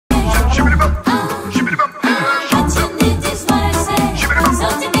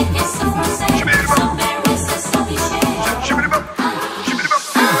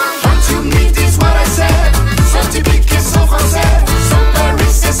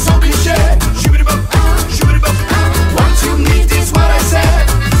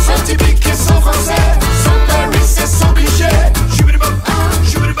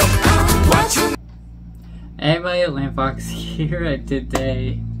here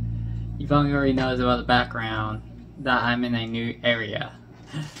today, you probably already knows about the background that I'm in a new area.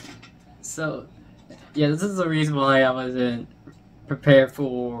 So, yeah, this is the reason why I wasn't prepared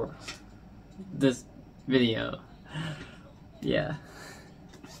for this video. Yeah.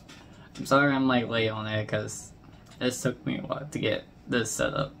 I'm sorry I'm like late on it because this took me a while to get this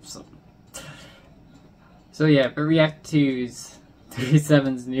set up. So yeah, but react to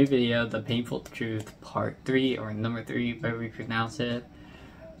 37's new video, The Painful Truth Part 3, or number 3, whatever we pronounce it.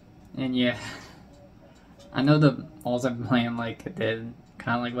 And yeah, I know the also playing like it did,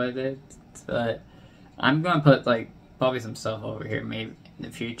 kind of like what it did, but I'm gonna put like probably some stuff over here maybe in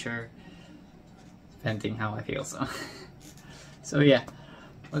the future, depending how I feel. So yeah,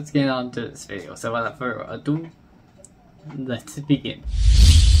 let's get on to this video. So without further ado, let's begin.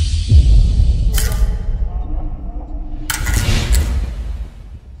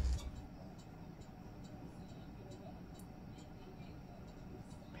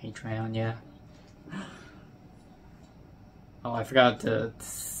 Patreon, yeah. Oh, I forgot to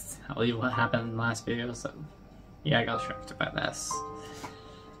tell you what happened in the last video, so yeah, I got distracted by this.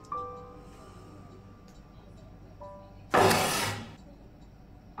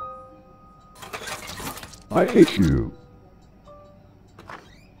 I hate you.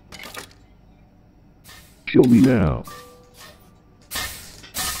 Kill me now.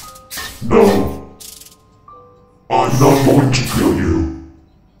 No. I'm not going to kill you.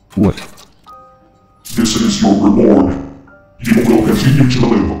 What? This is your reward. You will continue to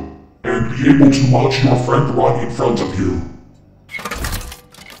live, and be able to watch your friend rot in front of you.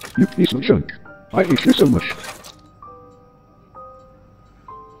 You piece of junk. I hate you so much.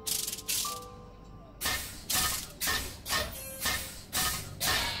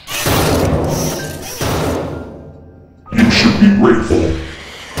 You should be grateful.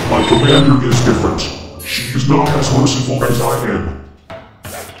 My commander is different. She is not as merciful as I am.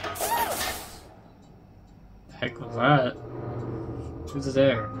 The heck was that? Who's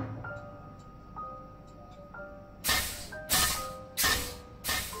there?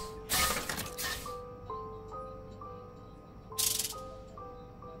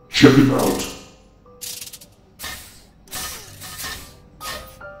 Check it out.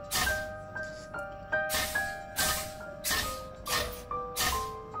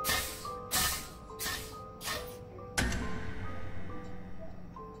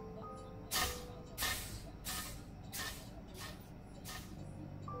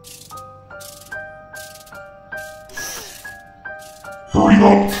 Hurry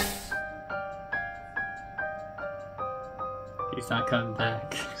up! He's not coming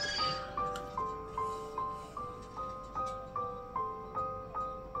back.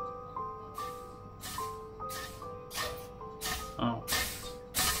 Oh.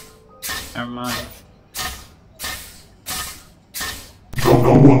 Never mind.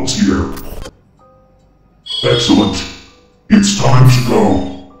 No one's here. Excellent. It's time to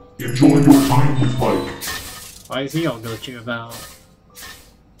go. Enjoy your time with Mike. Why is he all glitchy about?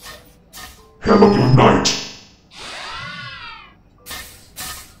 Have a good night.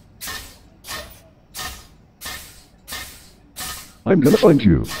 I'm gonna find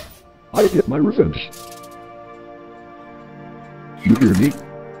you. I'll get my revenge. You hear me?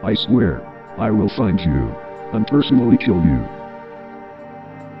 I swear, I will find you and personally kill you.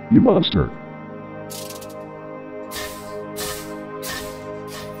 You monster.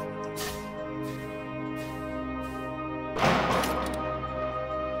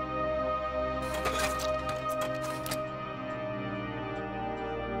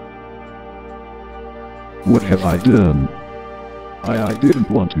 What have I done? I didn't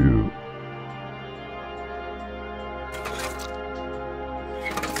want to.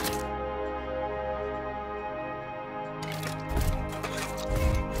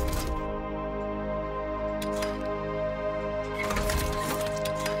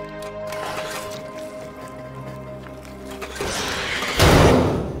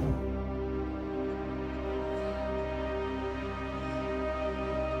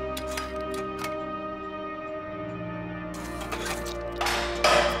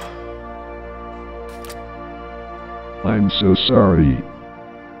 I'm so sorry.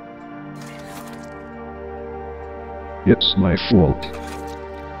 It's my fault.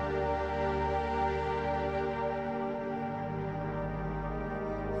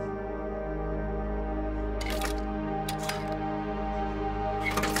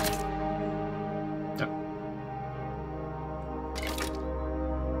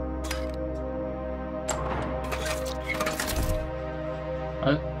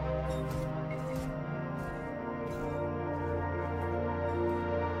 What?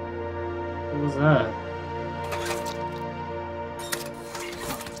 What was that?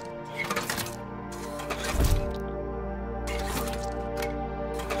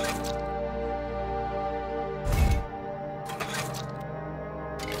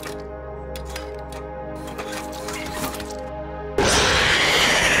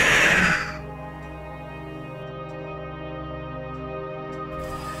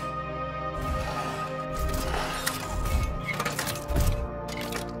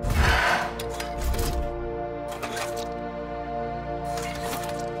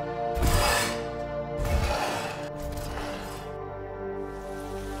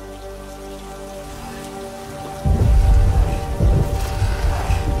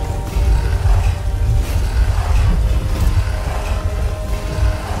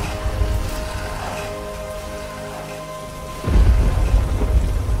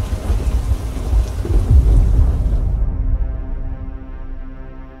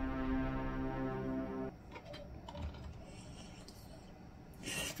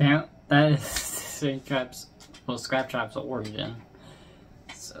 That is Scrap Trap's origin.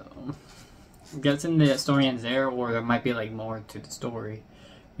 So, I'm guessing the story ends there, or there might be like more to the story.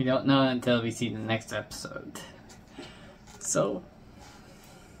 We don't know until we see the next episode. So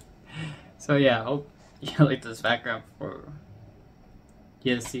yeah, I hope you like this background for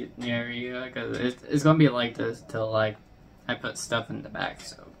you to see the area, because it's gonna be like this till like I put stuff in the back.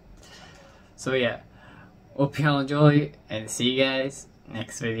 So yeah, hope y'all enjoy, and see you guys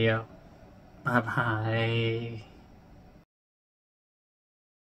next video. Bye bye.